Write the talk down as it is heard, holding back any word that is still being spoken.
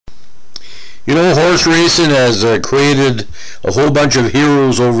You know, horse racing has created a whole bunch of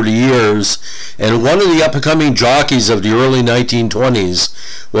heroes over the years, and one of the up-and-coming jockeys of the early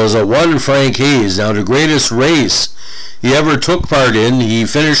 1920s was one Frank Hayes. Now, the greatest race he ever took part in, he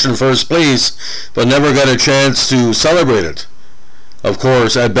finished in first place, but never got a chance to celebrate it. Of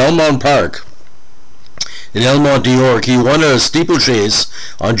course, at Belmont Park in Belmont, New York, he won a steeplechase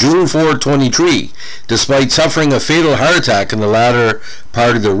on June 4, 23, despite suffering a fatal heart attack in the latter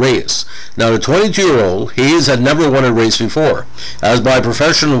part of the race. Now, the 22-year-old, Hayes had never won a race before, as by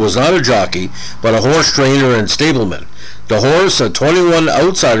profession was not a jockey, but a horse trainer and stableman. The horse, a 21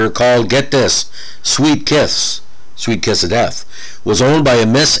 outsider called, get this, Sweet Kiss of Death, was owned by a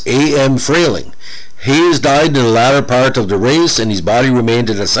Miss A.M. Frayling. Hayes died in the latter part of the race, and his body remained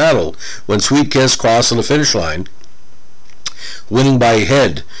in the saddle when Sweet Kiss crossed the finish line, winning by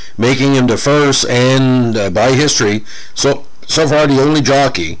head, making him the first and, by history, so far the only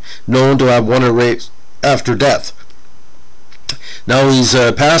jockey known to have won a race after death. Now, his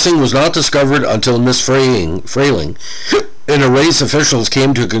passing was not discovered until Miss Frayling in a race officials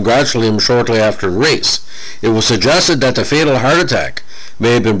came to congratulate him shortly after the race. It was suggested that the fatal heart attack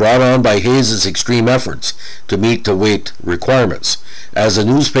may have been brought on by Hayes' extreme efforts to meet the weight requirements. As the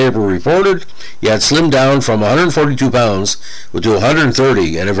newspaper reported, he had slimmed down from 142 pounds to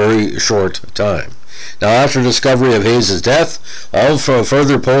 130 in a very short time. Now, after the discovery of Hayes' death, all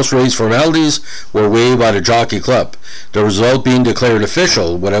further post-race formalities were waived by the Jockey Club, the result being declared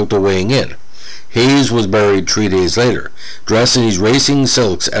official without the weighing in. Hayes was buried 3 days later, dressed in his racing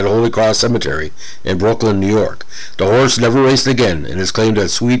silks at Holy Cross Cemetery in Brooklyn, New York. The horse never raced again, and it's claimed that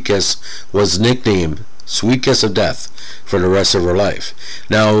Sweet Kiss was nicknamed Sweet Kiss of Death for the rest of her life.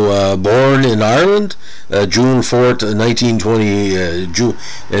 Now, born in Ireland, June 4th, 1920,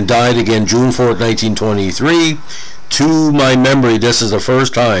 and died again June 4th, 1923. To my memory, this is the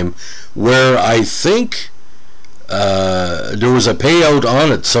first time where I think there was a payout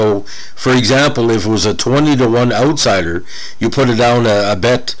on it. So, for example, if it was a 20-1 outsider, you put it down a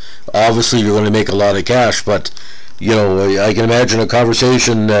bet. Obviously, you're going to make a lot of cash, but you know, I can imagine a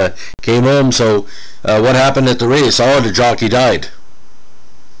conversation came home. So, what happened at the race? Oh, the jockey died.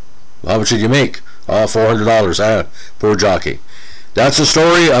 How much did you make? Oh, $400. Poor jockey. That's the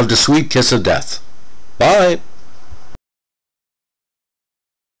story of the Sweet Kiss of Death. Bye.